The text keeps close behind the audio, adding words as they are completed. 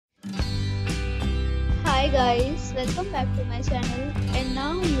Hi guys, welcome back to my channel and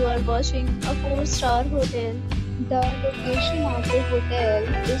now you are watching a 4-star hotel. The location of the hotel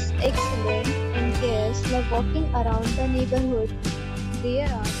is excellent and guests love walking around the neighborhood. There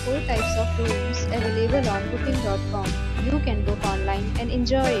are 4 types of rooms available on booking.com. You can book online and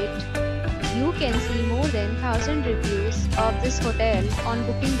enjoy it. You can see more than 1000 reviews of this hotel on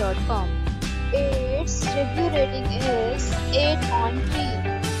booking.com. Its review rating is 8.3,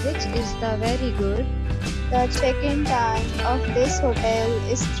 which is the very good. The check-in time of this hotel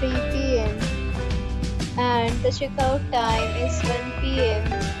is 3 p.m. and the check-out time is 1 p.m.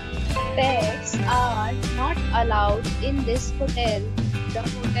 Pets are not allowed in this hotel. The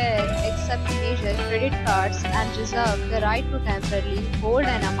hotel accepts major credit cards and reserves the right to temporarily hold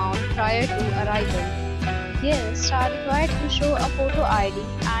an amount prior to arrival. Guests are required to show a photo ID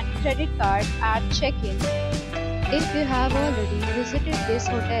and credit card at check-in. If you have already visited this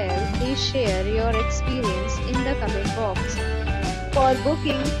hotel, please share your experience in the comment box. For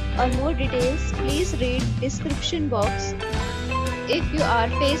booking or more details, please read description box. If you are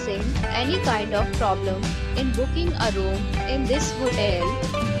facing any kind of problem in booking a room in this hotel,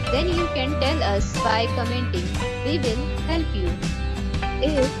 then you can tell us by commenting. We will help you.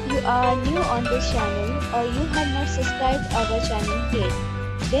 If you are new on this channel or you have not subscribed our channel yet,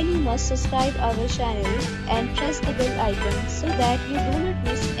 then you must subscribe our channel and press the bell icon so that you do not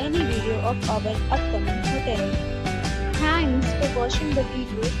miss any video of our upcoming hotel. Thanks for watching the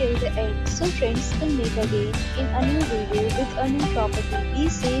video till the end. So friends, will meet again in a new video with a new property. Be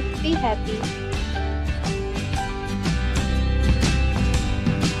safe, be happy.